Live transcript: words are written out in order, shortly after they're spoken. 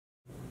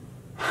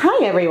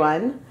Hi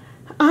everyone,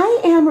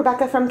 I am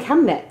Rebecca from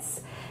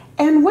ChemKnits,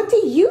 and what do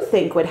you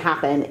think would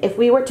happen if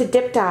we were to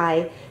dip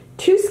dye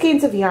 2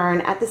 skeins of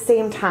yarn at the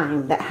same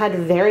time that had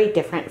very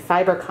different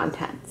fiber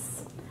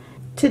contents?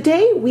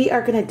 Today we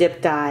are going to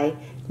dip dye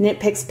Knit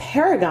Picks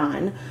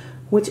Paragon,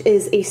 which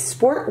is a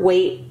sport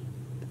weight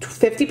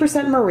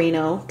 50%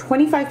 merino,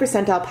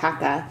 25%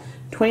 alpaca,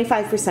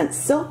 25%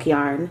 silk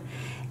yarn,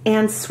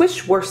 and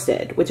swish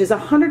worsted, which is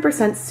 100%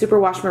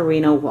 superwash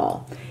merino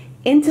wool,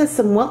 into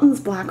some Wilton's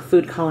black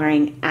food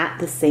coloring at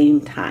the same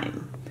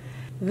time.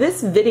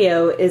 This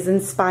video is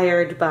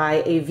inspired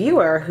by a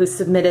viewer who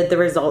submitted the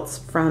results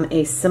from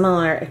a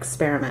similar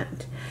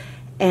experiment,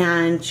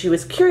 and she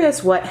was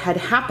curious what had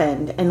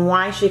happened and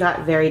why she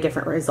got very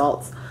different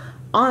results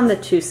on the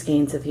 2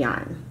 skeins of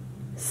yarn.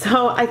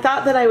 So I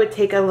thought that I would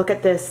take a look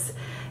at this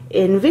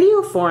in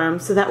video form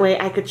so that way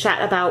I could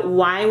chat about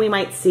why we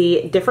might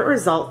see different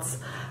results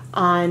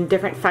on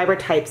different fiber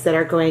types that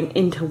are going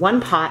into one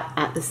pot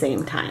at the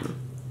same time.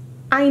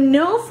 I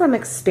know from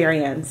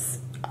experience,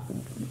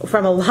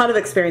 from a lot of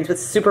experience with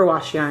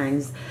superwash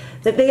yarns,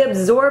 that they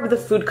absorb the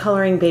food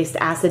coloring based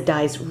acid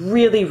dyes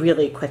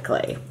really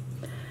quickly.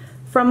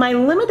 From my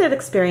limited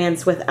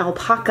experience with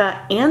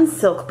alpaca and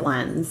silk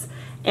blends,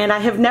 and I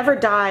have never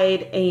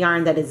dyed a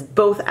yarn that is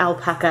both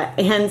alpaca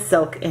and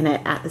silk in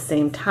it at the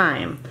same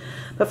time,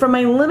 but from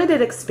my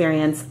limited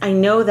experience, I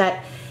know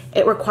that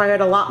it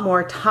required a lot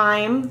more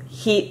time,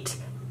 heat,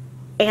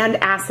 and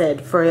acid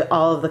for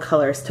all of the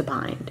colors to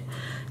bind.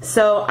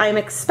 So I'm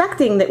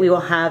expecting that we will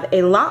have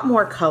a lot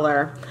more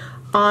color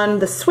on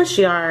the swish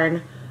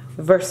yarn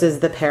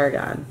versus the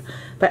Paragon.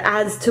 But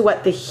as to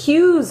what the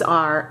hues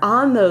are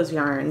on those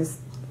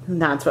yarns,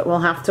 that's what we'll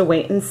have to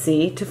wait and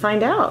see to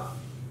find out.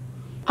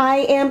 I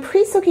am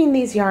pre-soaking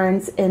these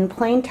yarns in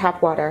plain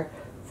tap water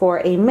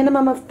for a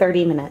minimum of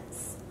 30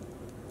 minutes.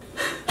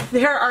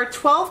 There are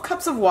 12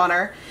 cups of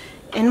water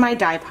in my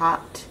dye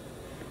pot,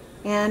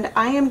 and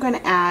I am going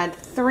to add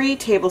 3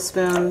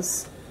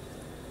 tablespoons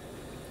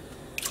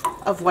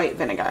of white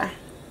vinegar,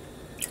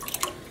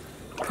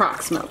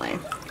 approximately,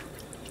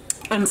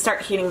 and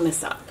start heating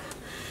this up.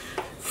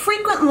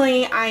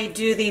 Frequently I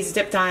do these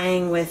dip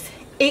dyeing with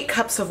 8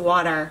 cups of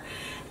water,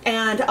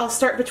 and I'll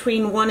start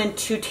between 1 and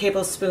 2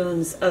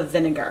 tablespoons of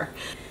vinegar.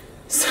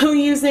 So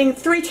using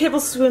 3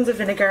 tablespoons of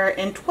vinegar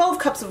in 12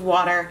 cups of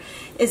water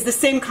is the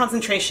same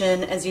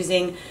concentration as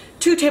using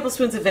 2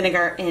 tablespoons of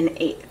vinegar in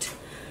 8.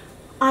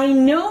 I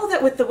know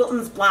that with the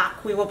Wilton's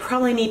black we will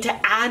probably need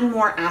to add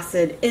more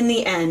acid in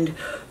the end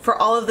for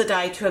all of the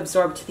dye to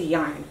absorb to the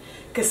yarn,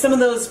 because some of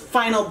those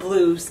final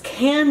blues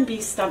can be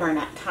stubborn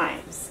at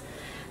times.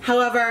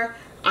 However,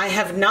 I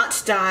have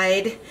not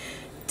dyed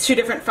 2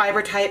 different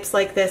fiber types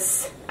like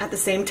this at the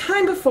same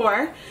time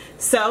before,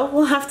 so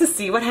we'll have to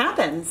see what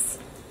happens.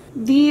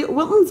 The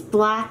Wilton's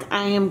black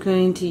I am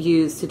going to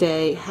use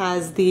today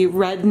has the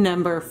red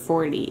number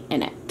 40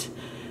 in it.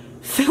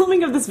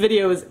 Filming of this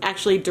video is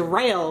actually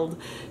derailed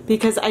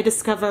because I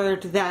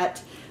discovered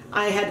that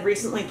I had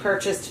recently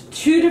purchased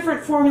 2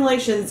 different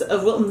formulations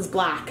of Wilton's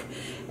black,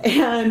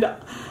 and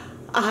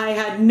I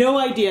had no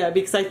idea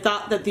because I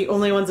thought that the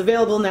only ones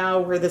available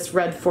now were this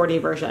red 40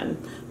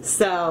 version.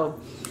 So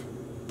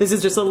this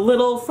is just a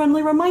little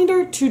friendly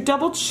reminder to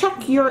double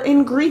check your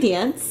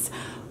ingredients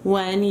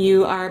when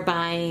you are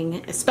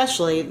buying,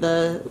 especially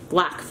the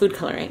black food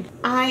coloring.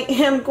 I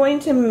am going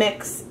to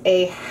mix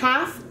a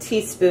 ½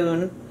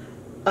 teaspoon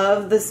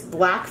of this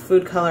black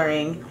food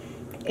coloring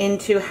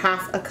into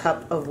 ½ a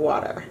cup of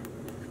water,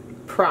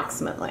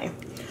 approximately.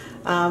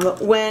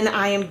 When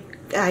I'm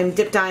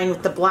dip dyeing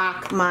with the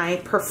black,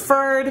 my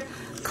preferred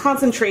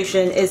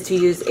concentration is to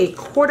use a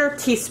 ¼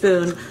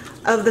 teaspoon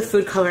of the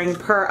food coloring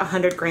per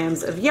 100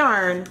 grams of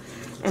yarn,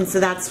 and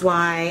so that's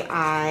why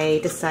I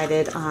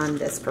decided on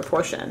this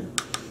proportion.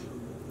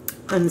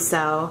 And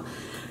so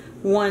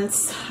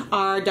once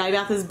our dye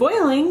bath is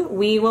boiling,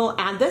 we will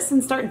add this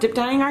and start dip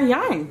dyeing our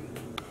yarn.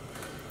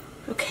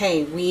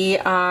 Okay, we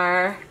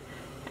are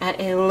at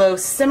a low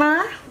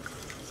simmer.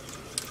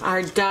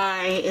 Our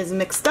dye is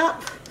mixed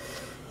up.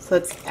 So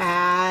let's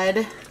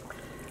add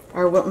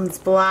our Wilton's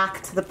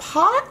black to the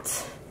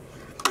pot.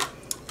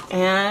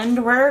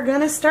 And we're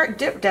gonna start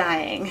dip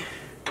dyeing.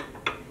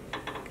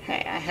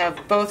 Okay, I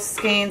have both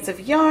skeins of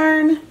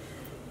yarn,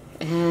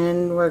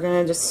 and we're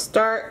gonna just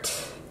start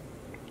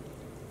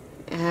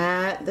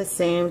at the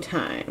same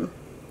time.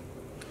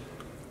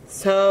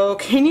 So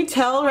can you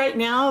tell right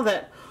now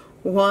that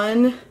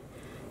one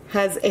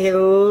has a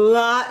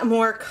lot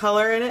more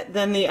color in it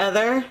than the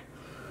other?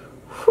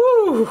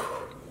 Whew.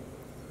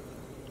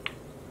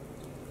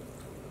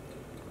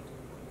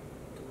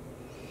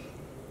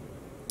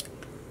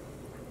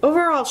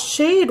 Overall,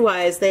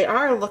 shade-wise, they're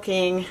not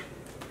looking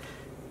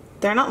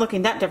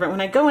that different.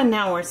 When I go in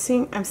now,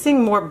 I'm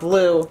seeing more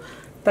blue,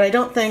 but I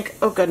don't think,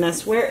 oh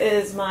goodness, where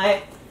is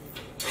my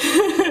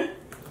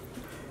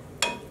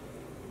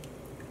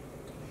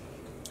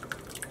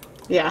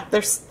yeah,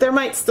 there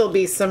might still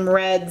be some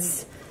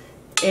reds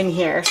in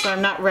here, so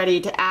I'm not ready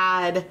to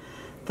add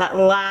that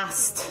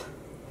last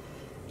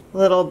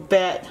little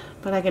bit,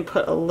 but I can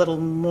put a little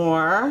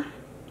more.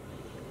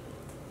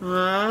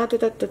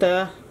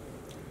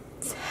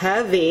 It's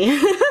heavy.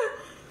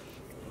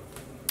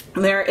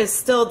 There is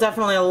still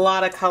definitely a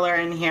lot of color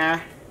in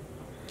here.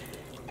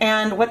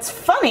 And what's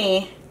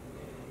funny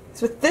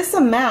is with this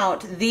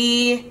amount,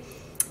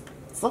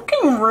 it's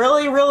looking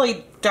really,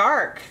 really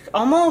dark.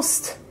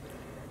 Almost,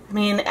 I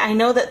mean, I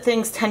know that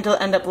things tend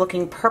to end up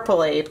looking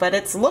purpley, but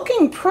it's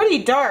looking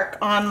pretty dark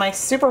on my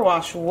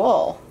superwash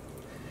wool.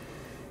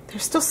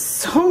 There's still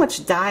so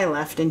much dye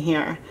left in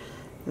here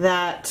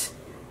that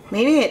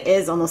maybe it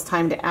is almost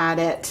time to add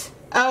it.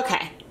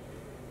 Okay,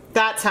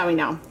 that's how we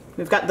know.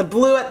 We've got the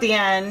blue at the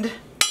end.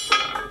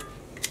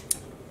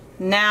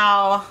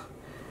 Now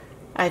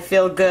I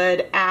feel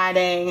good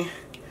adding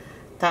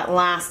that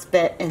last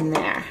bit in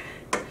there.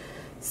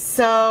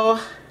 So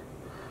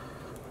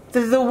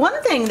the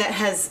one thing that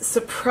has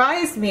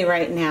surprised me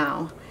right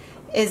now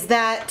is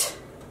that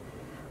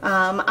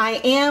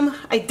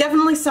I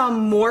definitely saw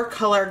more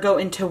color go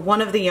into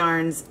one of the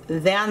yarns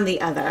than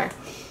the other.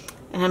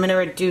 And I'm going to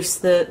reduce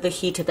the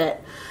heat a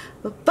bit.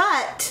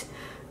 But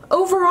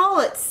overall,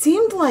 it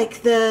seemed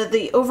like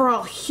the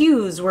overall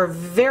hues were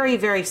very,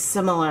 very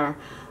similar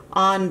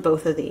on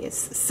both of these.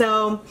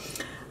 So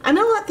I'm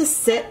going to let this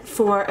sit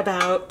for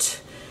about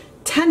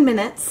 10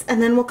 minutes,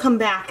 and then we'll come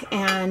back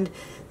and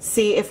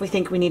see if we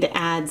think we need to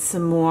add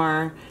some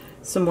more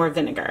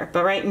vinegar.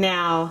 But right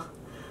now,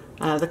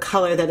 the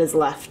color that is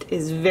left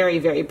is very,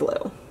 very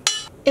blue.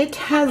 It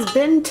has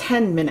been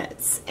 10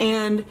 minutes,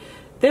 and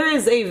there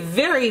is a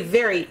very,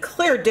 very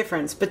clear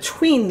difference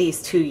between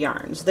these two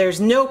yarns.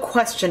 There's no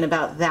question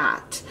about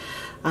that.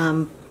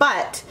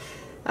 But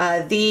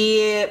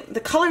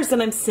the colors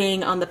that I'm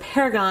seeing on the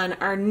Paragon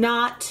are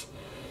not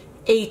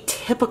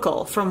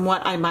atypical from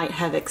what I might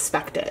have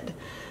expected.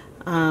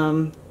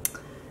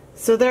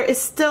 So there is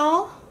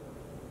still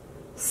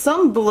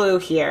some blue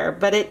here,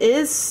 but it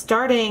is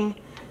starting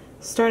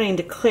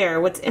to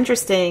clear. What's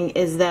interesting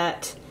is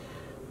that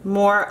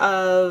more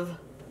of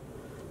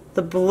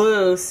the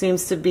blue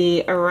seems to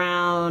be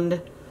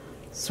around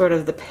sort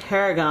of the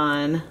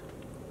Paragon.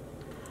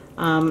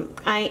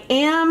 I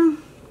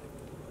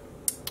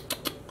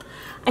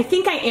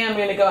think I am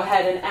going to go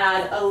ahead and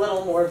add a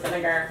little more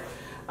vinegar.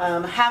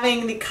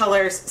 Having the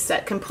colors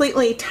set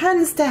completely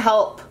tends to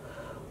help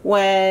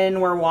when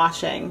we're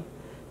washing.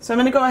 So I'm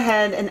going to go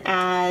ahead and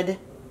add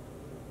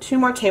 2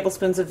 more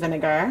tablespoons of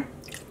vinegar.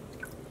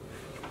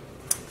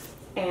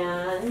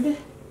 And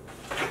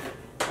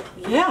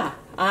yeah,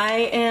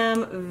 I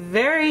am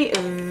very,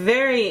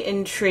 very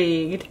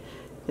intrigued.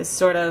 This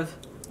sort of,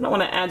 I don't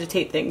want to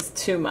agitate things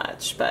too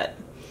much, but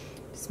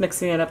just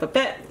mixing it up a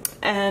bit.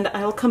 And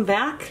I will come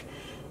back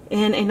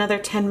in another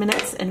 10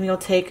 minutes and we'll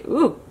take,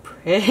 ooh,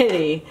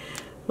 pretty.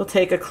 We'll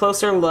take a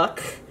closer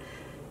look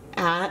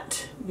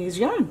at these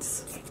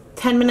yarns.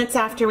 10 minutes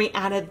after we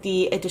added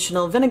the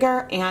additional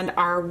vinegar and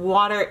our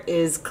water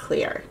is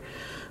clear.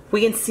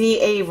 We can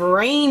see a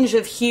range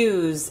of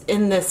hues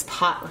in this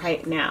pot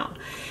right now.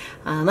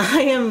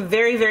 I am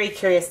very, very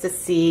curious to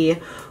see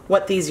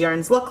what these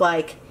yarns look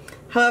like.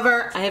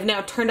 However, I have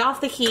now turned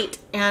off the heat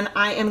and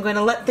I am going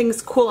to let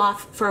things cool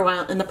off for a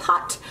while in the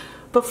pot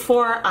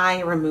before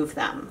I remove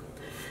them.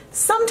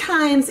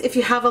 Sometimes if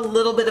you have a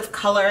little bit of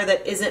color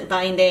that isn't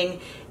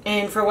binding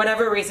and for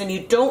whatever reason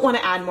you don't want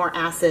to add more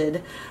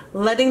acid,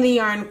 letting the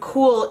yarn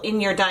cool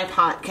in your dye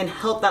pot can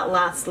help that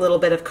last little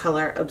bit of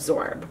color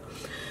absorb.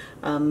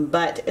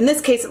 But in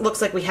this case it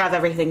looks like we have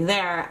everything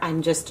there.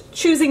 I'm just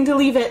choosing to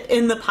leave it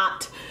in the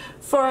pot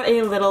for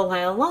a little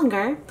while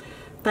longer,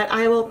 but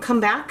I will come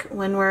back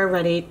when we're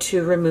ready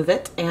to remove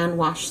it and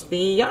wash the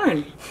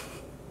yarn.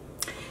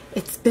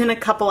 It's been a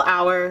couple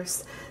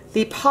hours.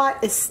 The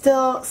pot is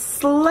still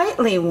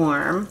slightly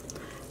warm,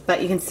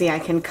 but you can see I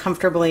can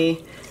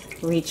comfortably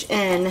reach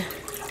in,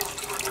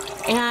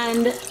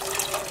 and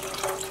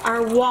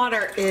our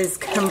water is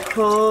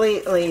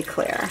completely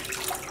clear.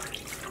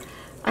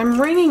 I'm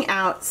wringing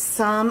out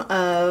some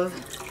of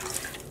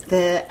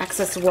the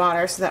excess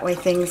water so that way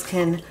things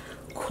can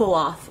cool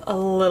off a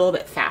little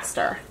bit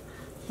faster.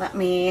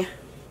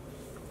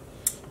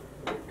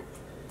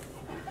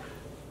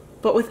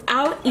 But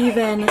without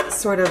even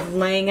sort of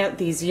laying out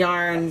these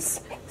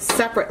yarns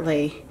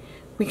separately,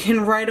 we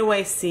can right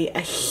away see a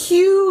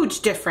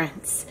huge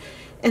difference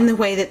in the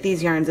way that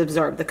these yarns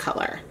absorb the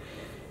color.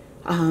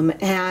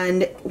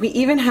 And we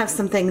even have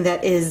something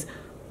that is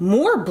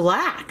more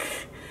black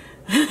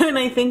than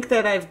I think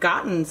that I've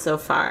gotten so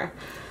far.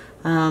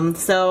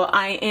 So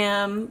I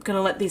am going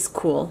to let these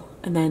cool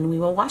and then we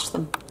will wash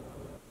them.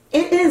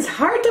 It is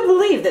hard to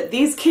believe that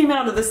these came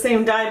out of the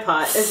same dye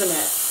pot, isn't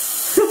it?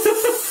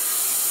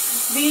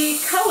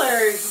 The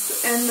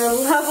colors and the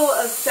level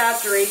of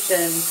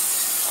saturation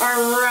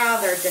are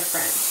rather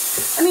different.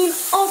 I mean,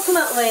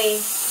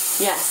 ultimately,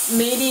 yes,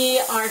 maybe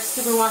our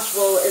superwash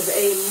wool is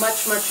a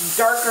much, much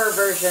darker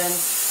version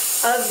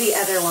of the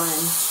other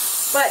one.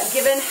 But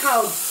given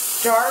how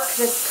dark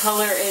this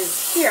color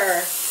is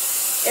here,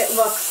 it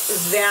looks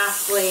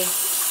vastly,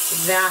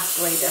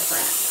 vastly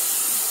different.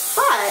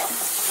 But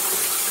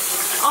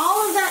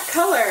all of that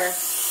color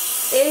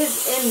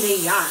is in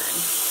the yarn.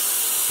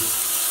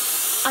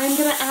 I'm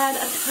going to add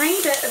a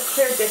tiny bit of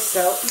clear dish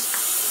soap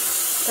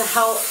to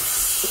help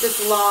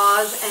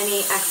dislodge any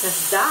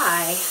excess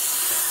dye,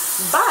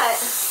 but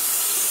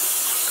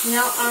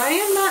now I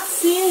am not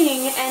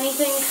seeing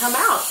anything come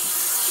out.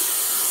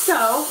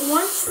 So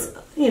once,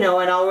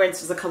 and I'll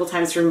rinse this a couple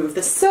times to remove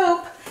the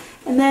soap,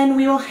 and then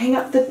we will hang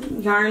up the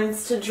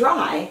yarns to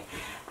dry,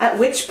 at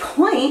which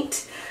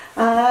point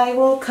I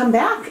will come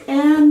back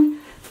and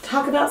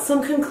talk about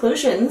some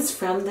conclusions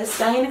from this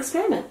dyeing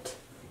experiment.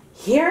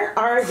 Here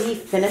are the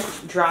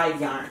finished dry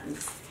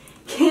yarns.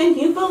 Can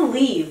you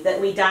believe that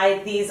we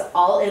dyed these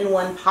all in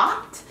one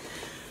pot?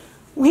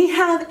 We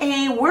have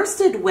a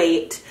worsted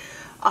weight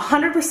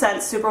 100%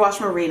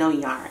 superwash merino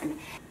yarn.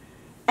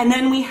 And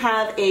then we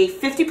have a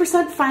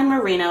 50% fine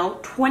merino,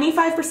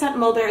 25%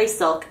 mulberry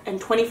silk,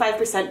 and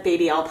 25%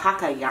 baby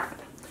alpaca yarn.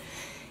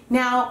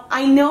 Now,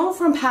 I know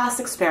from past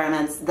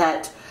experiments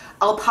that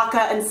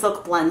alpaca and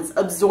silk blends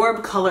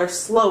absorb color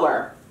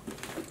slower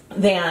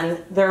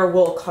than their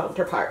wool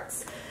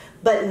counterparts.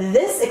 But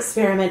this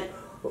experiment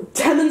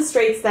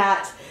demonstrates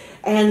that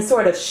and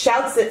sort of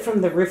shouts it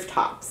from the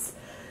rooftops.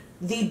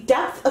 The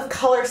depth of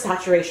color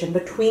saturation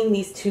between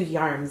these two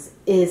yarns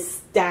is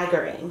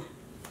staggering.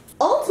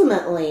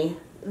 Ultimately,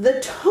 the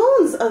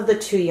tones of the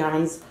two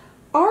yarns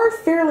are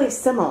fairly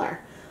similar.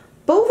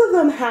 Both of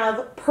them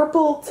have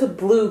purple to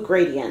blue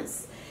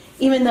gradients,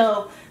 even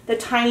though the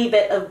tiny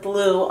bit of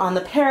blue on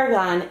the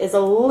Paragon is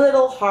a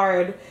little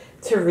hard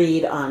to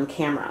read on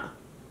camera.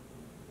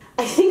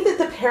 I think that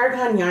the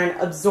Paragon yarn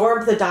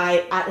absorbed the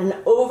dye at an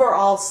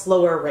overall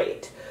slower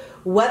rate,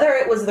 whether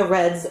it was the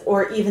reds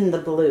or even the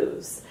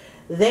blues,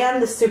 than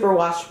the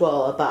superwash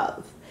wool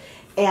above.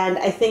 And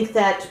I think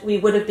that we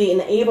would have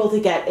been able to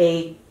get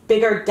a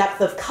bigger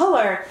depth of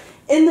color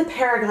in the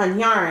Paragon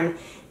yarn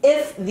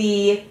if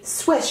the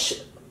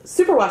Swish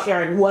superwash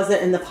yarn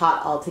wasn't in the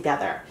pot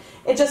altogether.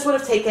 It just would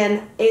have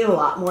taken a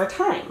lot more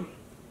time.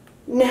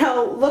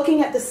 Now,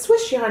 looking at the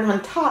Swish yarn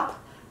on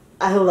top,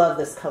 I love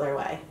this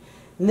colorway.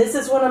 And this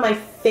is one of my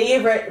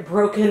favorite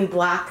broken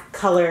black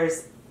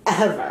colors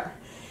ever.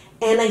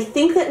 And I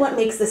think that what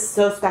makes this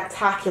so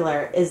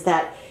spectacular is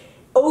that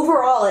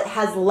overall it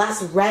has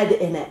less red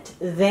in it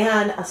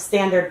than a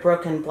standard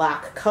broken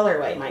black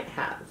colorway might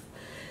have.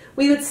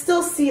 We would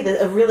still see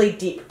a really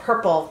deep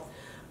purple,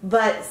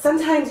 but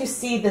sometimes you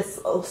see this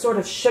sort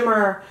of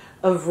shimmer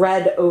of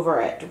red over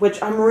it,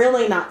 which I'm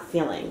really not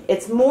feeling.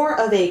 It's more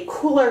of a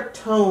cooler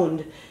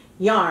toned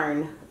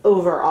yarn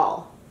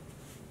overall.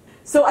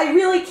 So I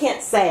really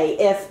can't say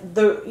if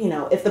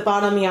the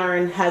bottom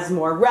yarn has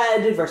more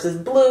red versus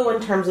blue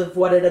in terms of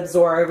what it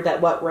absorbed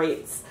at what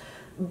rates,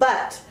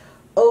 but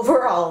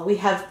overall we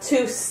have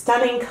two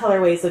stunning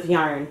colorways of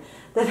yarn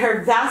that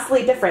are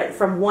vastly different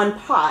from one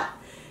pot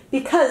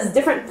because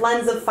different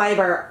blends of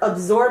fiber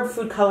absorb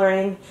food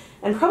coloring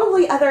and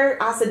probably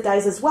other acid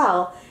dyes as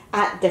well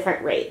at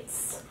different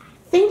rates.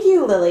 Thank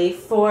you, Lily,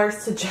 for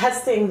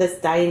suggesting this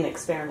dyeing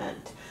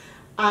experiment.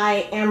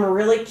 I am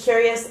really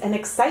curious and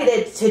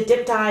excited to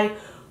dip dye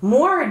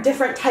more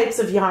different types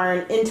of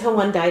yarn into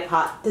one dye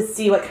pot to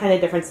see what kind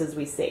of differences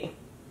we see.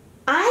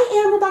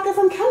 I am Rebecca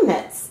from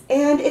ChemKnits,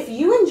 and if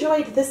you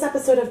enjoyed this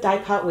episode of Dye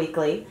Pot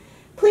Weekly,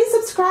 please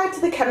subscribe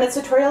to the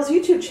ChemKnits Tutorials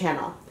YouTube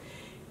channel.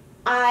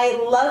 I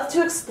love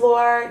to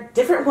explore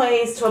different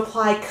ways to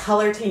apply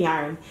color to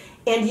yarn,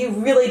 and you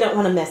really don't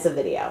want to miss a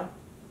video.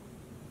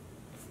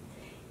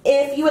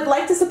 If you would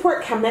like to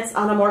support ChemKnits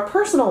on a more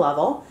personal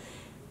level,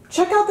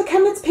 check out the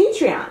ChemKnits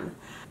Patreon.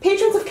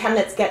 Patrons of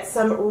ChemKnits get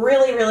some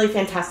really, really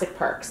fantastic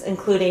perks,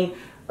 including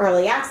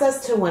early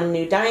access to one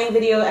new dyeing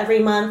video every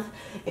month,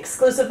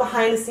 exclusive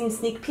behind-the-scenes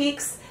sneak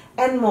peeks,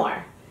 and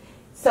more.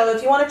 So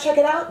if you want to check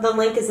it out, the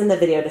link is in the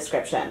video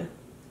description.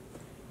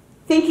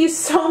 Thank you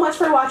so much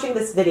for watching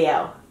this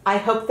video. I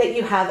hope that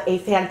you have a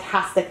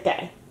fantastic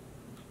day.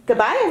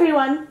 Goodbye,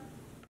 everyone.